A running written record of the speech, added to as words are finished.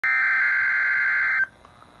The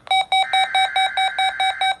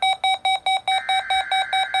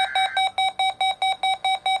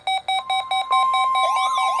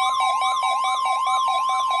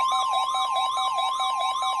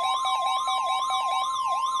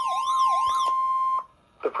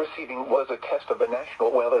proceeding was a test of the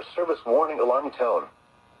National Weather Service warning alarm tone.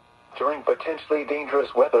 During potentially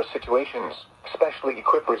dangerous weather situations, specially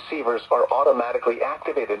equipped receivers are automatically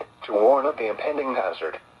activated to warn of the impending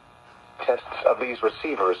hazard. Tests of these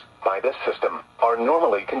receivers, by this system, are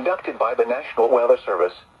normally conducted by the National Weather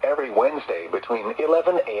Service every Wednesday between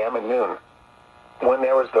 11 a.m. and noon. When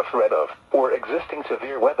there is the threat of, or existing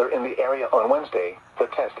severe weather in the area on Wednesday, the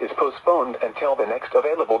test is postponed until the next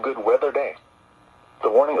available good weather day. The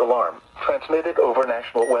warning alarm, transmitted over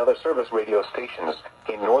National Weather Service radio stations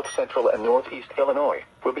in north central and northeast Illinois,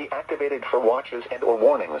 will be activated for watches and/or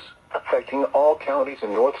warnings affecting all counties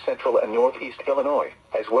in north central and northeast Illinois,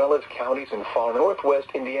 as well as counties in far northwest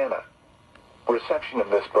Indiana. Reception of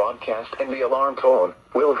this broadcast and the alarm tone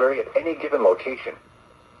will vary at any given location.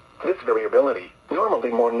 This variability, normally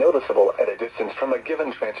more noticeable at a distance from a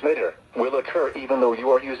given transmitter, will occur even though you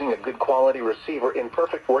are using a good quality receiver in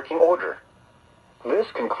perfect working order. This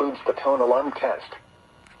concludes the tone alarm test.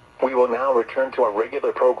 We will now return to our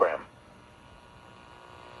regular program.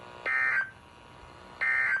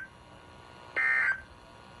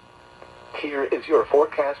 Here is your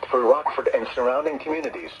forecast for Rockford and surrounding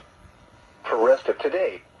communities. For rest of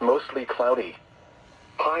today, mostly cloudy.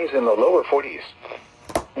 Highs in the lower 40s.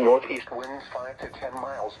 Northeast winds 5 to 10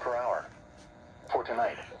 miles per hour. For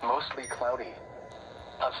tonight, mostly cloudy.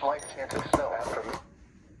 A slight chance of snow after